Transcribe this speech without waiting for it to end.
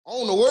I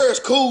don't know where it's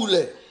cool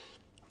at.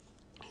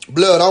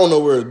 Blood, I don't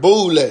know where it's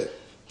bull at. I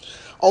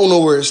don't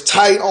know where it's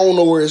tight. I don't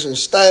know where it's in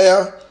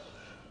style.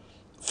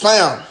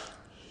 Fam,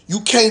 you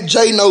can't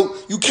J no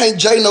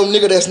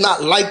nigga that's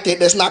not like that,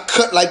 that's not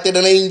cut like that,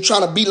 and ain't even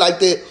trying to be like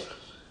that.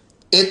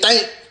 And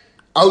think,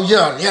 oh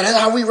yeah, that's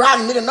how we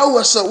rockin', nigga know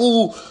what's up.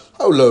 Ooh.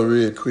 Hold up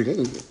real quick. Let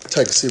me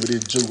take a sip of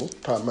this juice.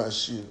 Pop my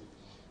shit.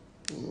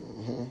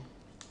 Mm-hmm.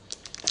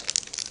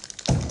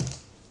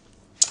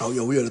 Oh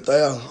yeah, we at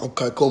 1,000.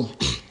 Okay, cool.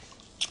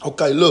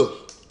 Okay,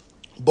 look.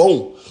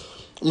 Boom.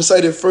 Let me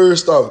say that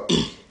first off.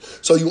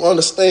 So you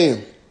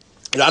understand.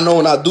 And I know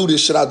when I do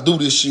this shit, I do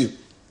this shit.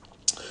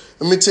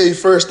 Let me tell you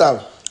first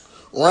off.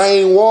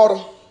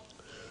 Rainwater,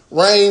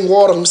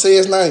 let me say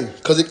his name.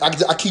 Cause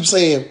I keep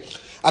saying,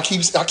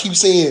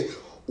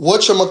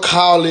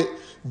 whatchamacallit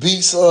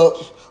beats up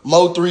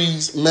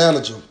Mo3's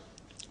manager.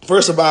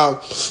 First of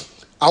all,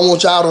 I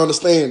want y'all to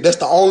understand that's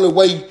the only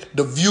way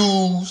the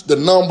views, the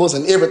numbers,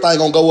 and everything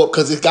gonna go up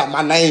because it's got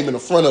my name in the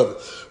front of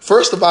it.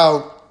 First of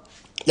all,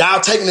 y'all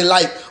taking it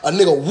like a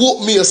nigga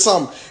whoop me or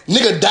something.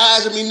 Nigga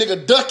dodging me,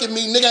 nigga ducking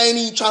me, nigga ain't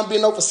even trying to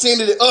be no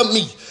vicinity of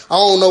me. I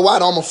don't know why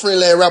I'm a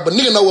friendly ass rapper, but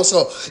nigga know what's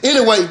up.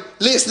 Anyway,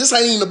 listen, this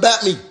ain't even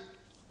about me.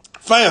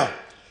 Fam,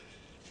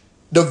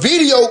 the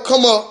video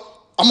come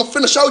up, I'm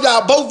finna show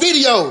y'all both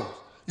videos.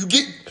 You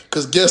get,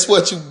 cause guess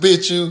what, you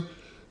bitch, you,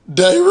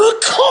 they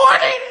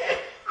recorded it.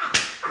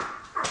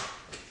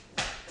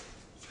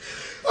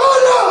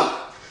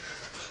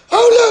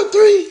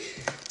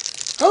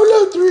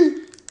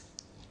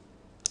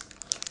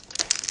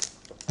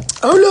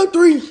 Hold up,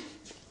 three.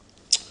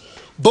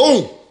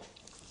 Boom.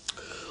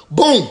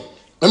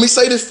 Let me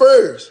say this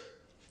first.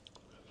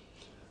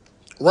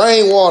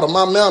 Rainwater,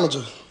 my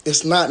manager,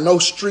 is not no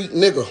street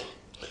nigga.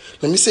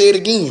 Let me say it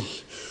again.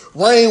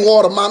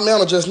 Rainwater, my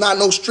manager, is not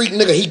no street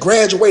nigga. He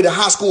graduated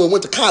high school and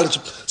went to college,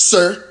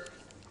 sir.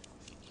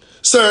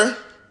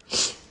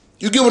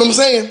 You get what I'm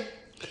saying?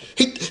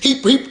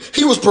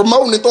 He was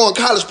promoting and throwing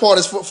college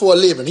parties for a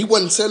living. He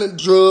wasn't selling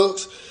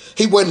drugs.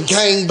 He wasn't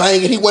gang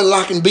banging. He wasn't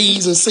locking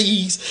B's and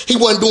C's. He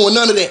wasn't doing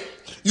none of that.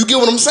 You get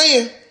what I'm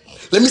saying?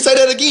 Let me say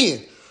that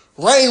again.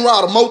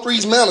 Rainwater,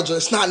 Mo3's manager,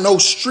 is not no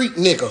street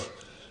nigga.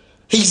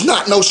 He's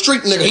not no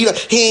street nigga.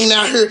 He ain't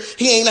out here.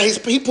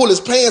 He pull his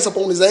pants up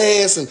on his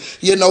ass and,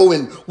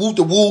 and whoop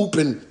the whoop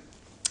and,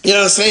 you know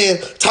what I'm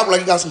saying? Talk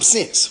like he got some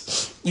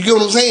sense. You get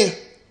what I'm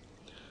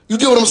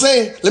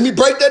saying? Let me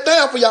break that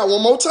down for y'all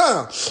one more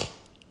time.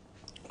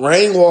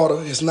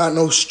 Rainwater is not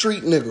no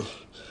street nigga.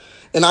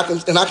 And I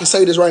can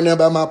say this right now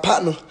about my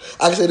partner.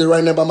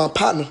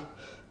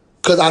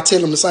 Because I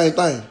tell him the same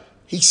thing.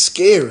 He's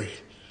scary.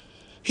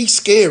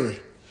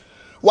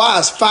 Why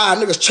is 5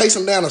 niggas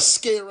chasing down a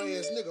scary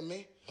ass nigga,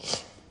 man?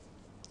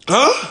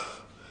 Huh?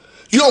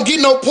 You don't get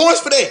no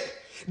points for that.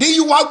 Then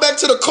you walk back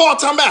to the car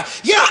talking about,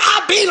 yeah,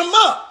 I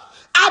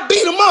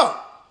beat him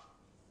up.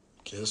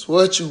 Guess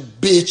what, you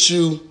bitch,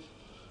 you?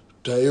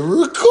 They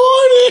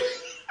recorded.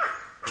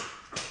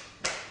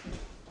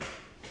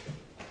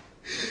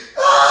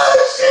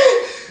 Oh, shit.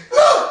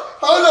 Look,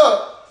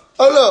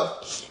 hold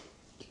up.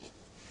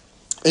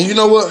 And you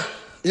know what?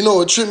 You know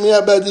what tripped me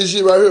out about this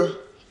shit right here?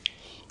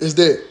 Is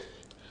that,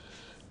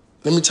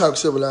 let me talk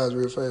civilized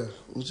real fast.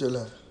 Let me chill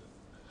out.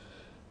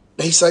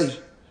 They say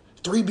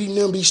 3B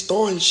them be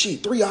starting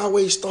shit. 3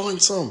 always starting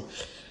something.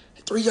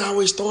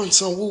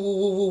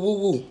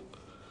 Woo.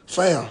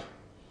 Fam,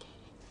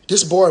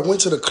 this boy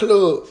went to the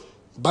club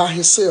by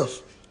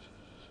himself.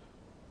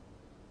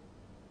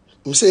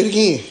 Let me say it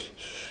again.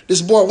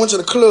 This boy went to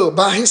the club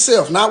by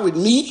himself, not with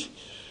me,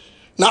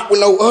 not with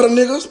no other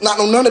niggas,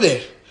 none of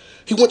that.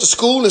 He went to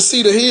school in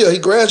Cedar Hill. He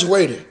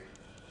graduated.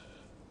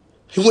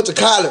 He went to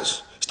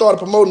college, started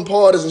promoting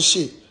parties and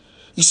shit.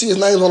 You see his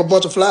names on a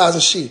bunch of flyers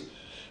and shit.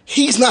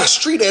 He's not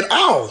street at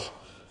all.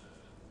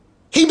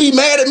 He be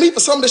mad at me for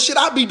some of the shit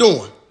I be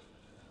doing.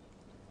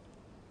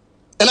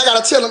 And I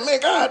gotta tell him, man,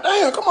 god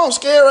damn, come on,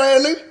 scary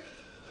ass nigga.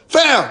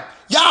 Fam,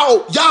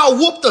 y'all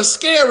whooped a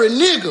scary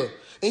nigga.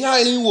 And y'all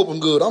ain't even whooping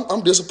good.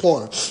 I'm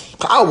disappointed.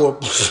 I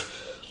would,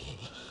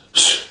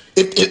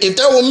 if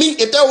that were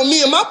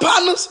me and my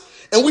partners,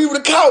 and we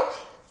would have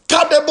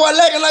caught that boy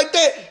lagging like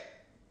that,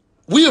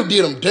 we would have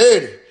did him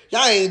dirty.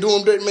 Y'all ain't doing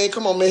him dirty, man.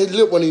 Come on, man. His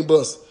lip wasn't even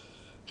bust.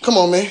 Come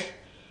on, man.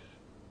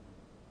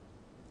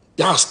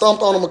 Y'all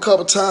stomped on him a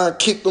couple times,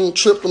 kicked him,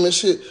 tripped him and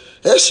shit.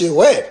 That shit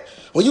whack.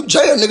 When you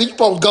jail, nigga, you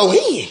supposed to go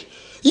in.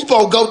 You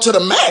supposed to go to the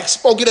max. You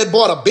supposed to get that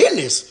boy to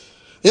business.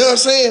 You know what I'm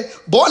saying?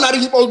 Boy not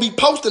even supposed to be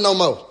posting no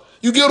more.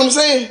 You get what I'm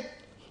saying?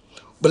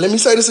 But let me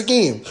say this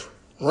again.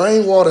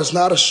 Rainwater's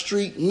not a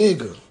street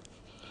nigga.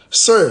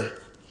 Sir,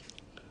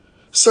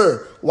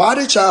 why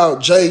did y'all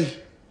J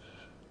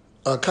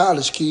a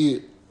college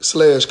kid /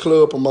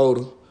 club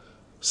promoter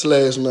 /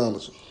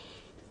 manager?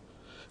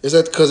 Is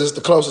that because it's the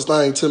closest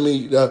thing to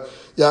me? Y'all,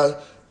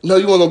 no,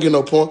 you weren't gonna get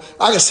no point.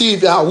 I can see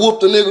if y'all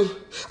whooped a nigga.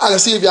 I can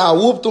see if y'all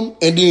whooped him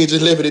and then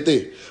just left it at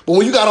that. But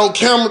when you got on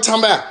camera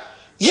talking about,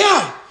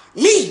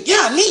 me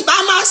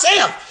by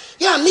myself.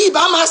 Yeah, me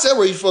by myself.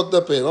 Where you fucked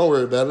up at? Don't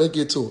worry about it. Let's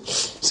get to it.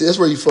 See, that's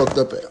where you fucked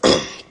up at.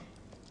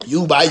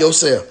 You by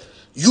yourself.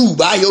 You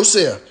by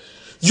yourself.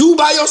 You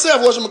by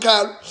yourself,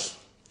 whatchamacallit.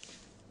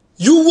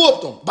 You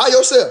whooped him by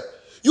yourself.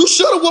 You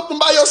should have whooped him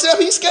by yourself.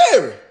 He's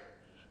scary.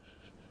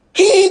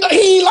 He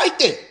ain't like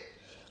that.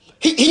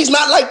 He's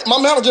not like,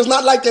 my manager's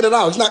not like that at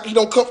all. He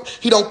don't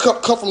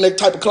come from that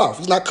type of cloth.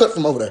 He's not cut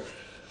from over there.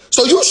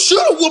 So you should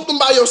have whooped him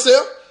by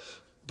yourself.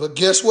 But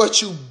guess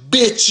what, you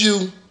bitch,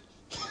 you.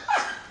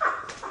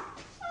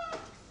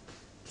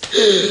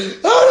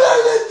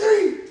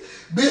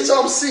 Bitch,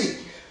 I'm sick.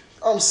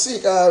 I'm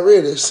sick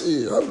already.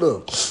 Shit, hold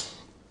up.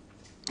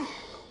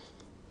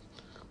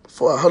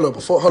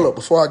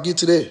 Before I get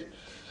to that.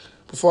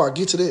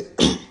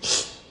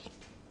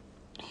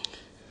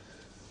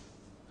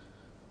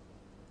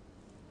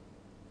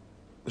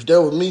 If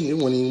that was me, it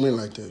wouldn't even win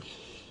like that.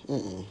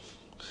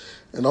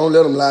 And don't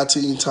let them lie to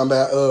you talking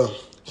about,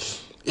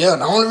 yeah,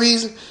 the only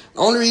reason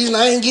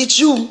I ain't get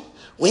you,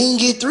 we ain't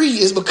get 3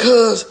 is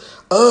because,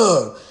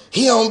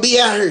 he don't be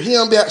out here. He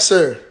don't be out,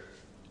 sir.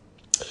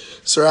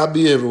 Sir, I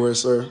be everywhere,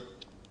 sir.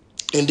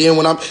 And then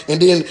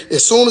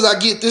as soon as I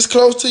get this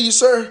close to you,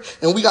 sir,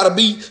 and we gotta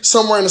be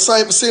somewhere in the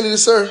same vicinity,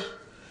 sir,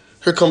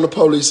 here come the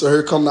police, sir.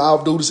 Here come the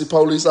off-duty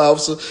police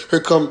officer.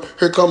 Here come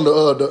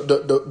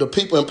the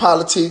people in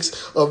politics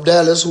of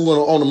Dallas who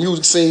are on the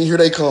music scene. Here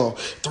they come.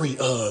 3,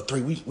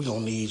 we gonna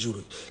need you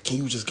to. Can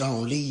you just go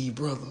and leave,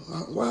 brother?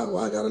 Why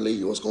I gotta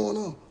leave? What's going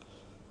on?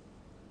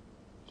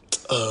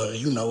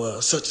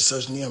 Such and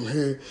such and them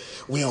here.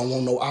 We don't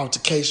want no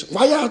altercation.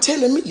 Why y'all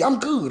telling me? I'm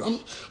good.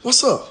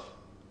 What's up?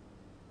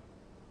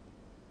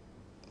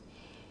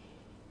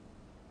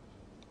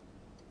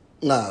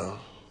 Nah,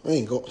 I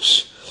ain't go.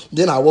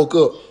 Then I woke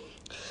up.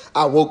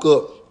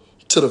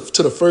 To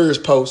the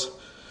first post.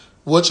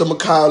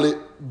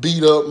 Whatchamacallit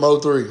beat up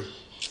Mo3.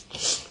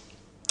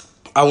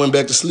 I went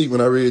back to sleep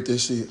when I read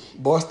this shit.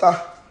 Boy,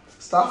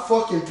 stop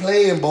fucking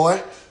playing,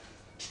 boy.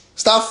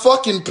 Stop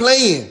fucking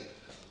playing.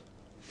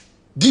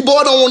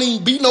 D-boy don't want to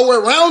even be nowhere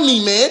around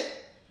me, man.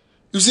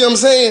 You see what I'm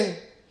saying?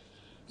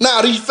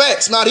 Nah, these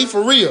facts. Nah, these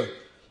for real.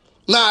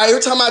 Nah,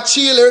 every time I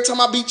chill, every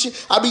time I be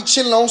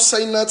chilling, I don't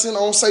say nothing, I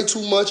don't say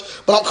too much.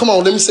 But come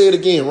on, let me say it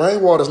again.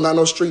 Rainwater's not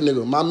no street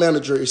nigga. My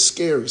manager is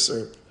scary,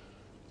 sir.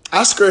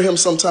 I scare him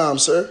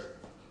sometimes, sir.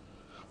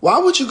 Why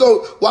would you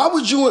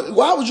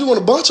and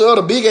a bunch of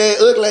other big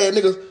ass, ugly ass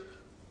niggas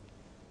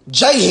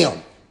jay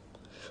him?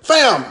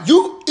 Fam,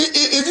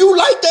 if you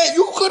like that,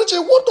 you could have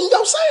just whooped him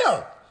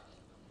yourself.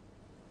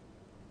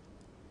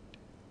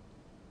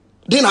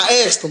 Then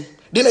I asked him.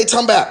 Then they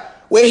talking about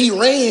where he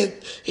ran.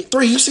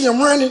 3, you see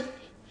him running?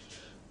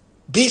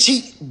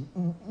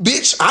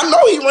 Bitch, I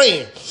know he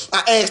ran.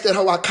 I asked that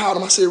hoe, I called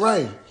him. I said,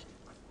 Rain,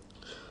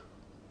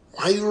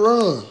 why you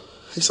run?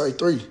 He said,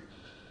 3.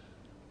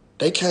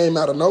 They came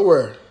out of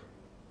nowhere.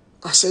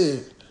 I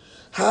said,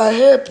 how it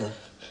happened?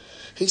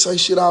 He said,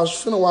 shit, I was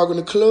finna walk in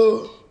the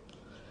club.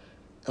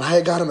 And I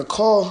had got in the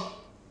car.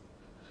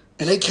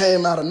 And they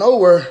came out of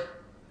nowhere.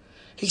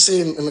 He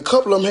said, and a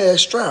couple of them had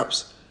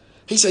straps.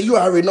 He said, you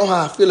already know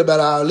how I feel about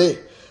all that.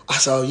 I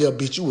said, oh, yeah,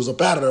 bitch, you was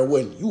up out of there,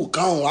 wasn't you? You were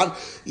gone.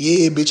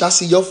 Yeah, bitch, I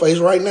see your face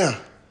right now.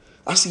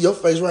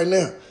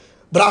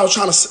 But I was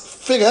trying to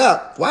figure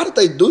out, why did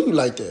they do you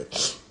like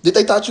that? Did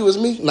they thought you was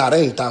me? Nah,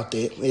 they ain't thought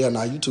that. Yeah,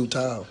 nah, you too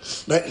tall.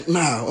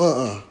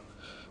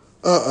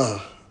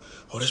 Oh,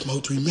 that's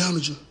Mo3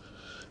 manager.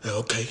 Yeah,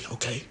 okay,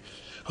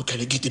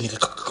 they get the nigga.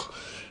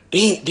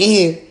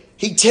 Then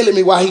he telling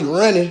me why he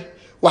running.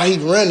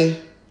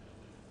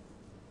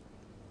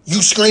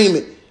 You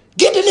screaming,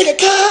 get the nigga,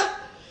 cuz.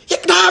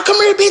 Nah, come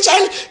here, bitch.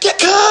 Get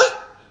cuz.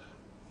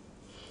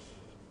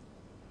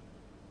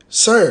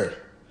 Sir,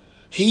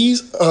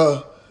 he's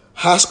a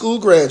high school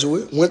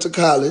graduate, went to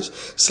college,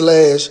 /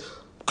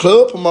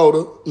 club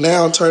promoter,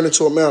 now turned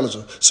into a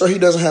manager. Sir, he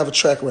doesn't have a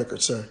track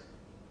record, sir.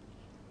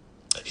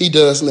 He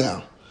does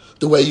now.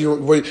 The way you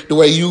and the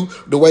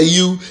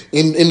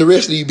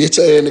rest of you bitch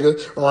ass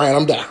nigga ran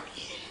him down.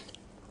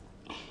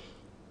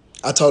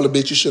 I told the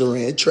bitch you should have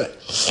ran track.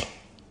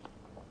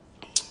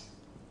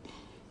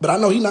 But I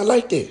know he not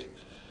like that.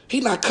 He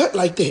not cut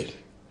like that.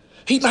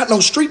 He not no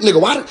street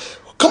nigga.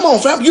 Come on,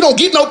 fam. You don't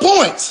get no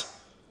points.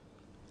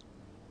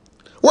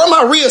 Where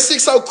my real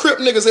 6-0 Crip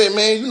niggas at,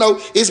 man? You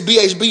know, it's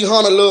BHB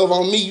Hunter love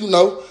on me, you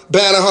know.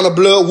 Banner Hunter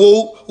blood,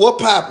 woo. What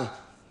poppin'?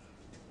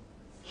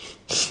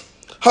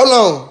 Hold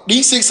on.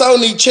 These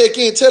 6-0 need to check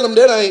in. Tell them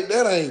that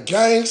ain't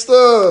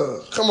gangster.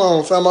 Come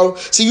on, famo.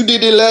 See, you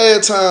did that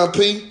last time,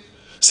 P.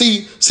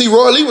 See,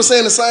 Roy Lee was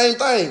saying the same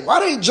thing. Why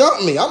they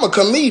jump me? I'm a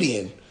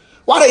comedian.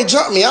 Why they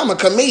jump me? I'm a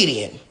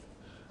comedian.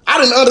 I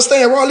didn't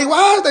understand, Roy Lee.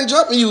 Why did they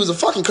jump me? You was a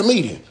fucking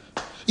comedian.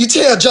 You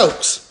tell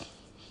jokes.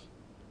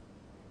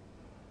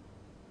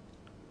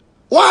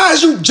 Why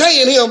is you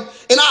jaying him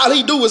and all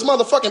he do is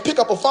motherfucking pick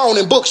up a phone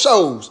and book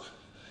shows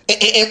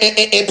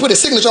and put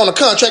his signature on the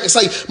contract and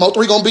say,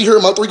 Mo3 gonna be here,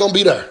 Mo3 gonna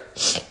be there.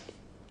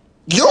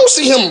 You don't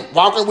see him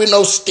walking with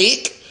no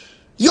stick.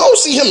 You don't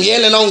see him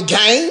yelling on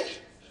game.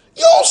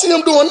 You don't see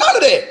him doing none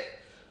of that.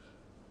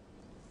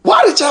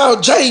 Why did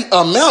y'all jay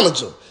a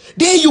manager?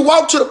 Then you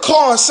walk to the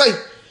car and say,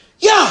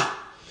 yeah,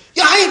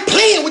 Yeah, I ain't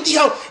playing with these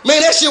hoes.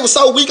 Man, that shit was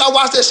so weak. I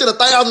watched that shit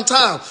 1,000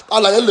 times. I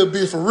was like, that little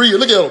bitch for real.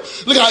 Look at him.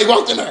 Look how he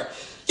walked in there.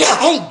 Yeah,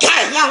 oh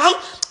God,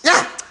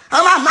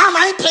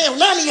 I ain't playing with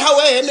none of these hoe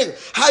ass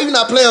niggas. How you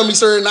not playing with me,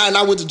 sir? And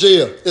I went to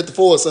jail at the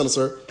Ford Center,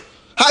 sir.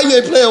 How you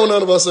ain't playing with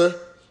none of us, sir?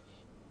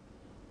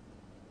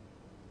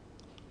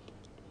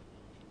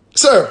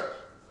 Sir.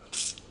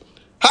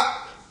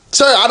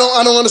 Sir, I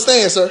don't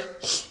understand, sir.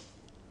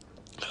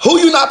 Who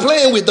you not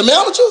playing with? The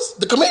managers?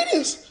 The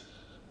comedians?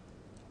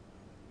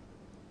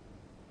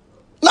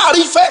 Nah,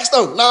 these facts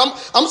though. Nah,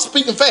 I'm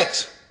speaking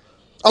facts.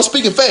 I'm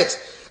speaking facts.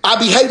 I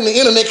be hating the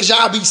internet because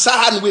y'all be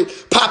siding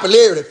with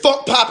popularity.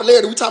 Fuck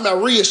popularity. We talking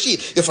about real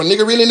shit. If a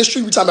nigga really in the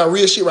street, we talking about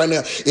real shit right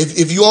now.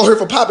 If you on here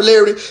for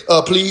popularity,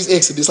 please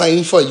exit. This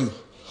ain't for you.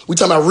 We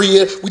talking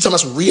about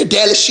some real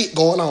Dallas shit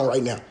going on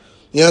right now.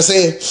 You know what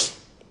I'm saying?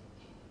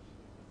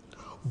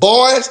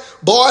 Boys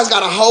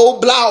got a whole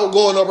blog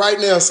going up right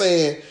now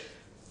saying,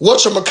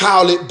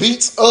 whatchamacallit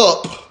beats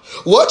up.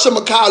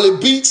 Whatchamacallit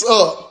beats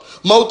up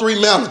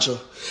Mo3 manager.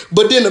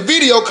 But then the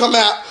video come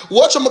out,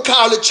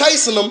 whatchamacallit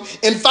chasing them,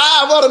 and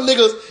 5 other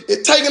niggas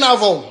is taking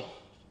off on them.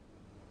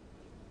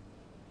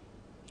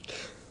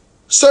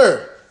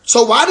 Sir,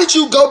 so why did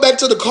you go back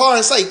to the car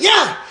and say,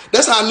 yeah,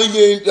 that's how I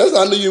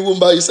knew you wouldn't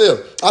by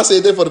yourself. I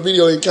said that for the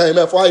video ain't came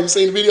out. Before I even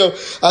seen the video,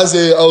 I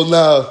said, oh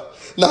no.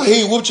 Nah,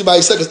 he ain't whooped you by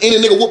yourself, because any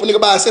nigga whoop a nigga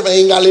by himself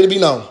ain't gotta let it be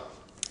known.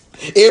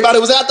 Everybody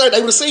was out there, they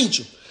would have seen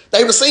you. They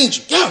would have seen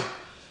you.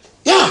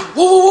 Yeah,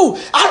 woo.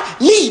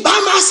 Me by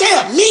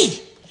myself,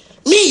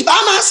 me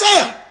by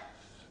myself.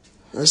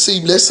 Let's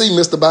see,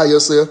 Mr. By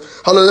Yourself.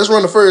 Hold on, let's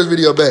run the first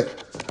video back.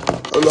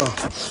 Hold on.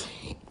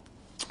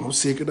 I'm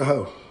sick of the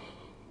hoe. Run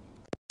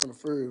the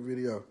first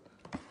video.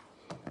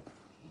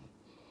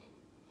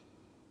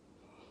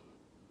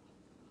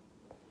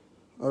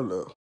 Hold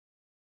up.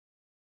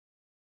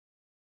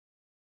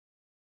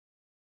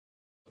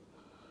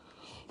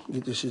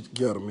 Get this shit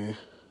together, man.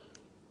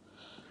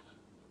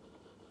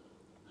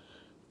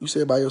 You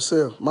said by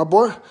yourself. My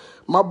boy,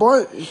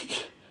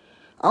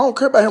 I don't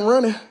care about him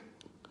running.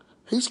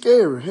 He's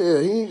scary.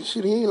 Yeah, he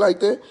ain't like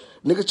that.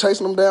 Niggas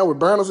chasing him down with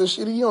burners and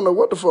shit. He don't know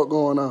what the fuck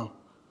going on.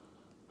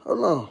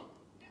 Hold on.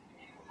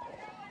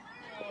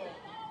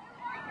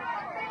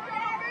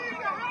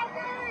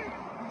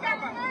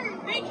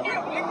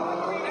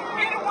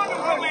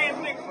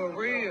 For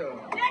real.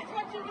 That's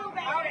what you do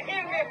back all the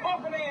internet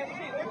bumping ass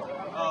shit.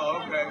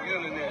 Oh, okay,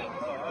 internet.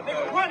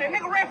 Nigga running,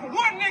 nigga ran for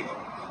one nigga.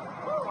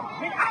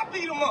 Nigga, I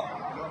beat him up.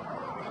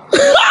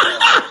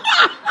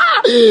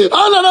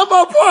 Hold on, that's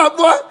my part,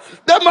 boy.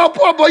 That's my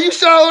part, boy. You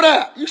showed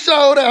out.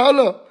 Hold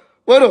up.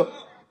 What up?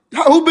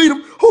 Who beat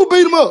him? Who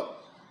beat him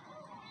up?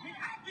 Nigga,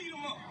 I beat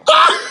him up.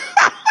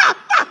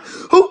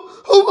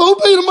 Who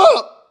beat him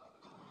up?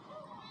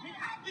 Nigga,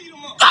 I beat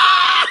him up.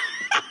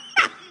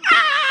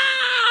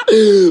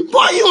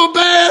 Boy, you a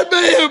bad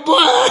man,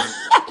 boy.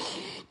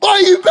 Boy,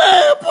 you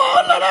bad,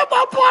 boy. Look, that's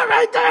my boy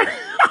right there.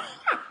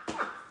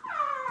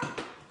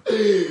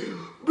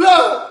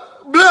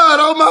 Blood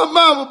on my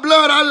mama.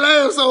 Blood, I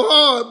laughed so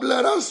hard.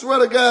 Blood, I swear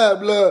to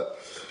God,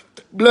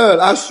 blood,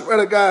 I swear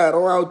to God.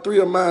 On all 3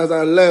 of mine,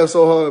 I laughed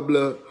so hard,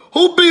 blood.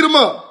 Who beat him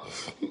up?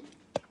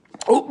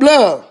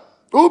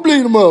 Who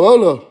beat him up?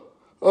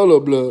 Hold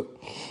up, blood.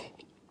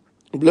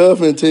 Blood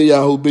finna tell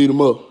y'all who beat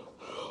him up.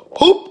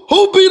 Who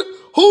beat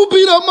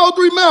up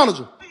Mo3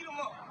 manager?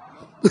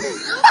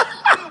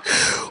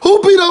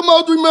 Who beat up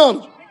Mo3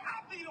 manager?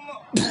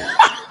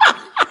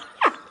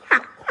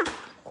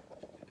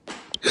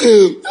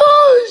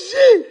 Oh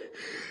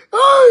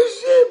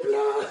shit,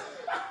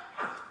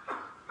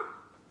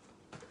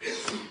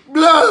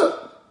 blood,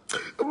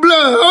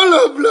 hold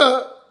up,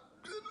 blood.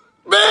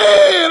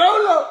 Man,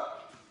 hold up.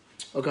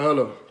 Okay, hold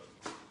up.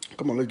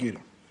 Come on, let's get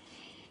him.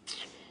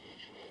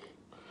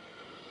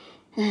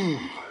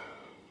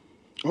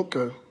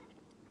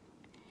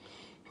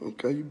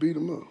 Okay, you beat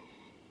him up.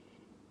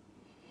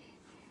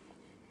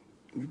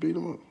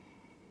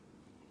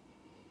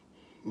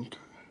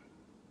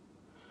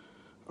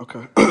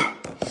 Okay.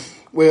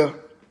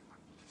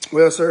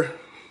 Well, sir,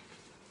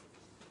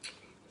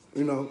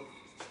 you know,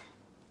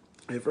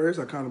 at first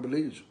I kind of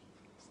believed you.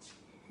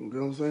 You know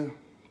what I'm saying?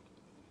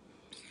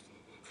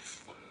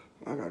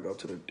 I gotta go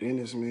to the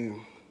dentist,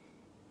 man.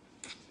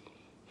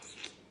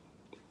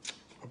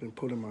 I've been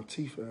pulling my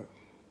teeth out.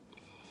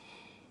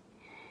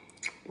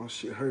 My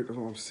shit hurt, that's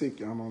why I'm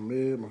sick. I'm on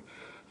med, my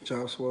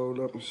jaw swelled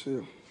up and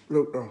shit.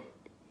 Look, though.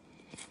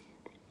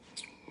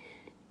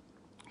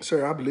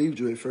 Sir, I believed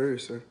you at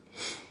first, sir.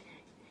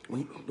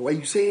 The way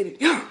you said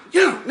it, yeah.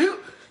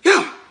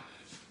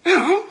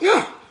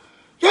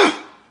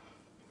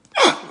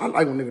 I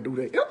like when nigga do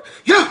that.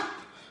 Yeah.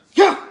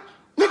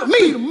 Nigga,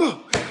 beat him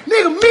up.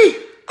 Nigga, me.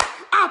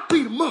 I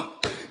beat him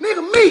up.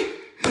 Nigga, me.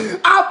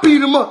 I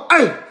beat him up.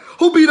 Hey,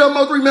 who beat up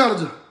Mo3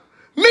 manager?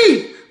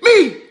 Me.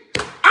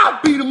 I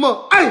beat him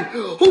up. Hey,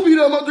 who beat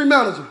up Mo3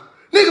 manager?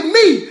 Nigga,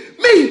 me.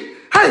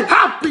 Hey,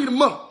 I beat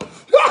him up.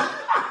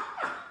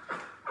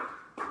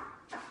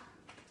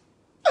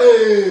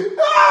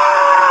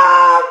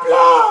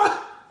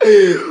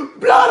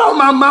 Blood on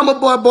my my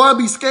mama, boy,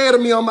 be scared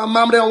of me. On my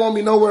mama, they don't want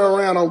me nowhere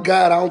around. On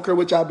God, I don't care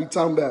what y'all be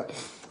talking about.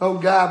 On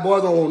God,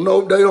 boys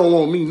they don't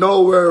want me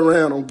nowhere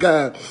around. On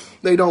God,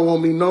 they don't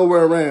want me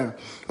nowhere around.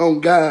 On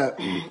God,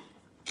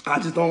 I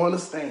just don't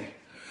understand.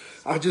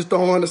 I just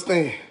don't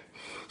understand.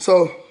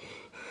 So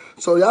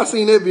y'all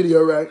seen that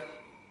video, right?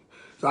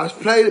 So I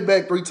played it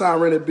back 3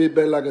 times, ran that bitch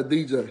back like a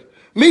DJ.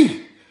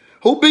 Me,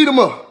 who beat him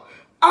up?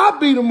 I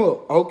beat him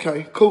up.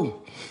 Okay,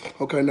 cool.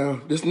 Okay, now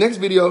this next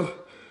video.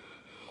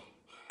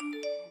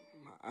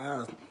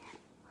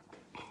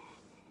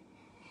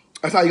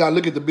 That's how you gotta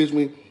look at the bitch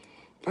when.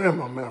 Damn,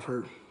 my mouth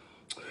hurt.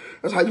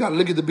 That's how you gotta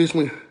look at the bitch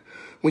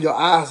when your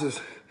eyes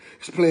is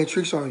playing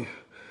tricks on you.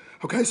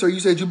 Okay, so you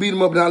said you beat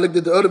him up, and I looked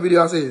at the other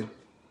video. I said,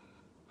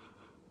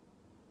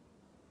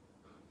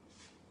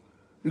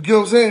 you get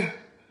what I'm saying?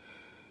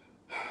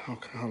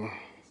 Okay, hold on.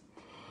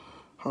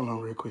 Hold on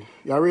real quick.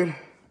 Y'all ready?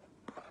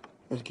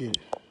 Let's get it.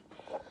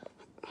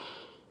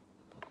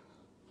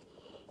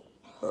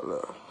 Hold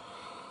up.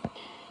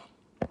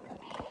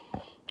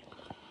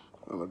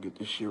 I'm gonna get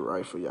this shit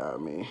right for y'all,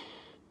 man.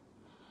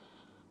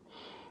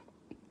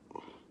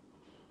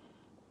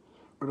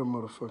 Where the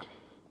motherfucker?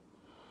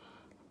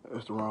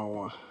 That's the wrong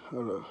one.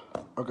 Hold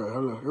up. Okay,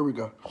 hold up. Here we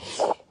go.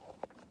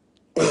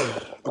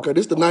 Okay,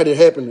 this the night it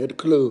happened at the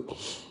club.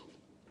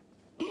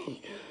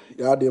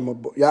 Y'all did my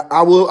boy.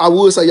 I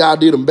would say y'all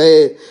did him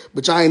bad,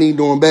 but y'all ain't even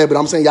doing bad. But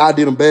I'm saying y'all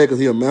did him bad because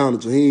he a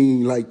manager. He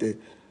ain't like that.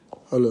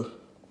 Hold up.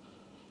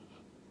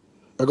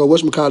 I go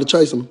whatchamacallit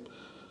chase him.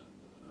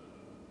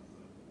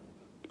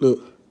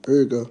 Look, there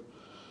you go.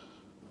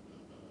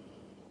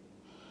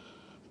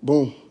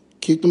 Boom.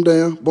 Kicked him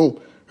down. Boom.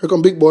 Here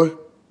come big boy.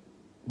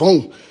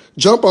 Boom.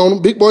 Jump on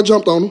him. Big boy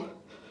jumped on him.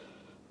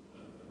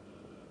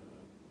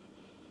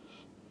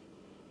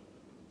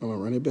 I'm gonna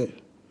run it back.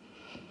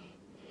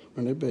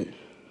 Run it back.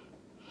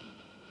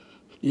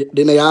 Yeah,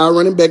 then they all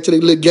running back to the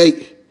little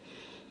gate.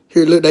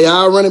 Here, look, they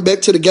all running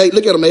back to the gate.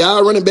 Look at them. They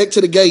all running back to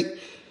the gate.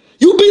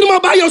 You beat him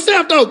up by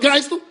yourself, though,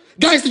 gangster.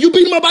 Gangster, you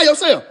beat him up by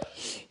yourself.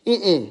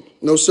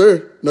 No,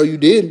 sir. No, you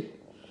didn't.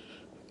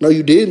 No,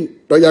 you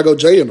didn't. There y'all go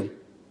jailing them.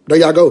 There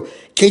y'all go.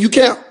 Can you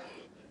count?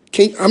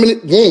 How many?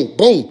 Boom,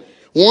 boom.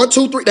 1,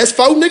 2, 3. That's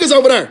 4 niggas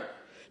over there.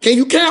 Can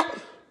you count?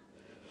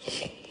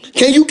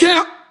 Can you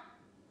count?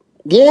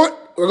 1.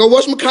 Or go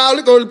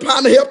whatchamacallit, go to the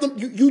partner, help them.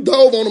 You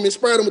dove on them and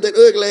sprayed them with that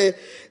ugly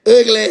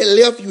ass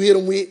left you hit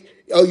them with.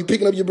 Oh, you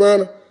picking up your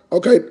burner?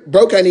 Okay,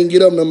 bro can't even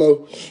get up no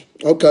more.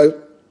 Okay.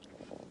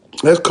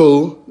 That's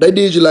cool. They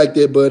did you like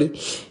that, buddy.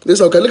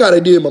 It's okay. Look how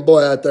they did my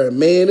boy out there.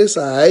 Man, it's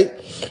all right.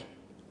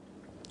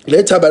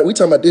 We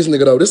talking about this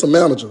nigga, though. This a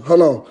manager.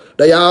 Hold on.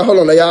 They all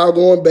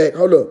going back.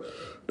 Hold up.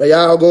 They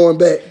all going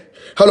back.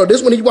 Hold on.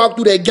 This when he walked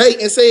through that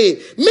gate and said,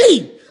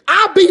 me,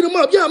 I beat him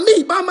up. Yeah,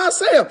 me, by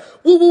myself.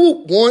 Woo, woo,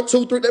 woo. 1,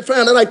 2, 3. That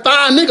found. That's like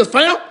 5 niggas,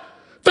 fam.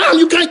 Fam,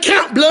 you can't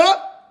count, blood.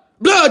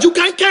 Blood, you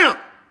can't count.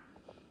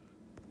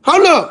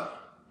 Hold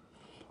up.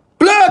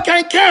 Blood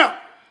can't count.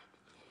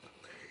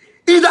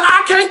 Either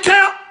I can't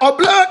count or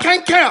blood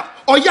can't count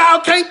or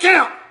y'all can't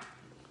count.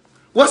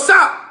 What's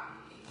up?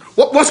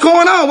 What's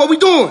going on? What we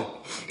doing?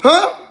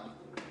 Huh?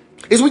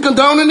 Is we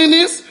condoning in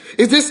this?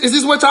 Is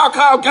this what y'all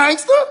call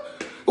gangster?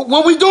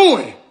 What we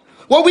doing?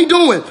 What we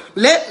doing?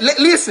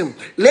 Listen.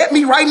 Let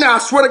me right now. I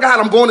swear to God,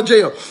 I'm going to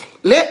jail.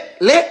 Let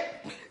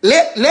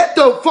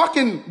the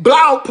fucking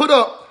blog put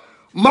up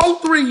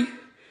Mo3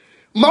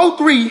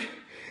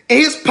 and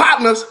his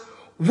partners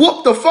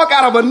whoop the fuck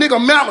out of a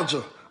nigga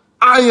manager.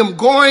 I am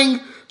going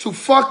to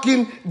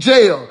fucking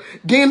jail.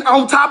 Then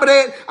on top of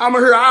that, I'm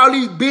gonna hear all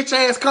these bitch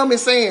ass coming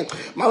saying,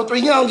 Mo3,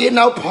 you don't get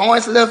no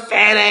points, little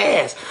fat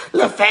ass.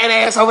 Little fat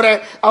ass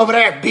over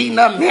there beating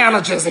up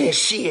managers and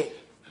shit.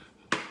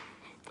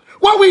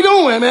 What we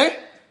doing, man?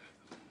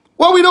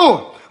 What we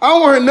doing? I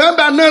don't want to hear nothing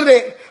about none of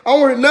that. I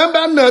don't want to hear nothing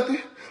about nothing.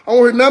 I don't want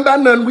to hear nothing about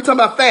nothing. We talking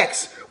about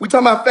facts. We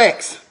talking about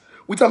facts.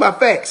 We talking about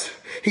facts.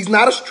 He's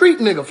not a street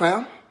nigga,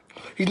 fam.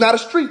 He's not a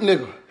street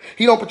nigga.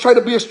 He don't portray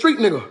to be a street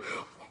nigga.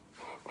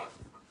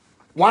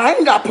 Why I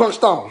ain't got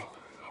punched on?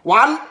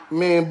 Why?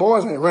 Man,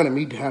 boys ain't running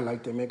me down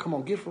like that, man. Come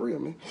on, get for real,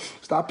 man.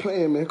 Stop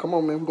playing, man. Come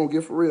on, man. We're going to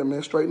get for real,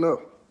 man. Straighten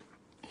up.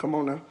 Come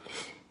on now.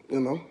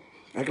 You know,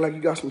 act like you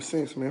got some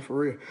sense, man, for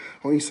real.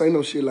 Don't even say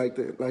no shit like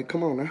that. Like,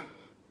 come on now.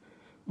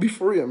 Be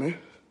for real, man.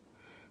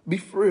 Be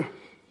for real.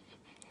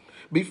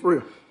 Be for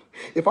real.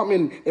 If I'm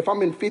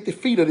in 50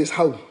 feet of this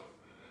hoe,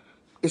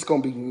 it's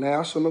going to be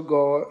National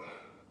Guard,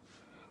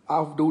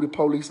 off-duty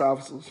police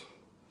officers.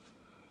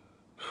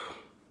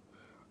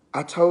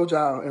 I told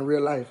y'all in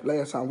real life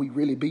last time, we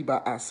really be by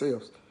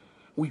ourselves.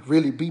 We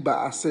really be by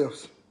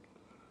ourselves.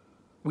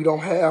 We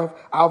don't have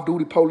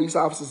off-duty police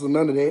officers or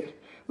none of that.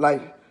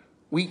 Like,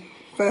 we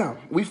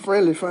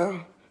friendly,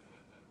 fam.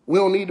 We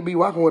don't need to be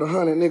walking with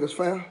 100 niggas,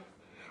 fam.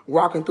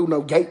 Walking through no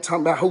gate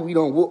talking about who we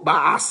don't whoop by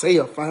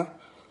ourselves, fam.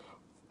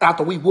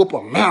 After we whoop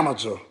a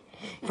manager,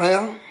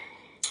 fam.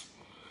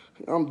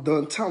 I'm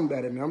done talking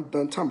about it, man. I'm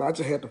done talking about it. I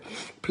just had to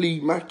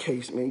plead my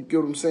case, man. You get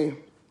what I'm saying?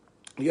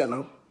 Yeah,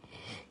 no.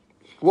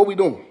 What we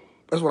doing?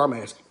 That's what I'm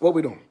asking. What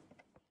we doing?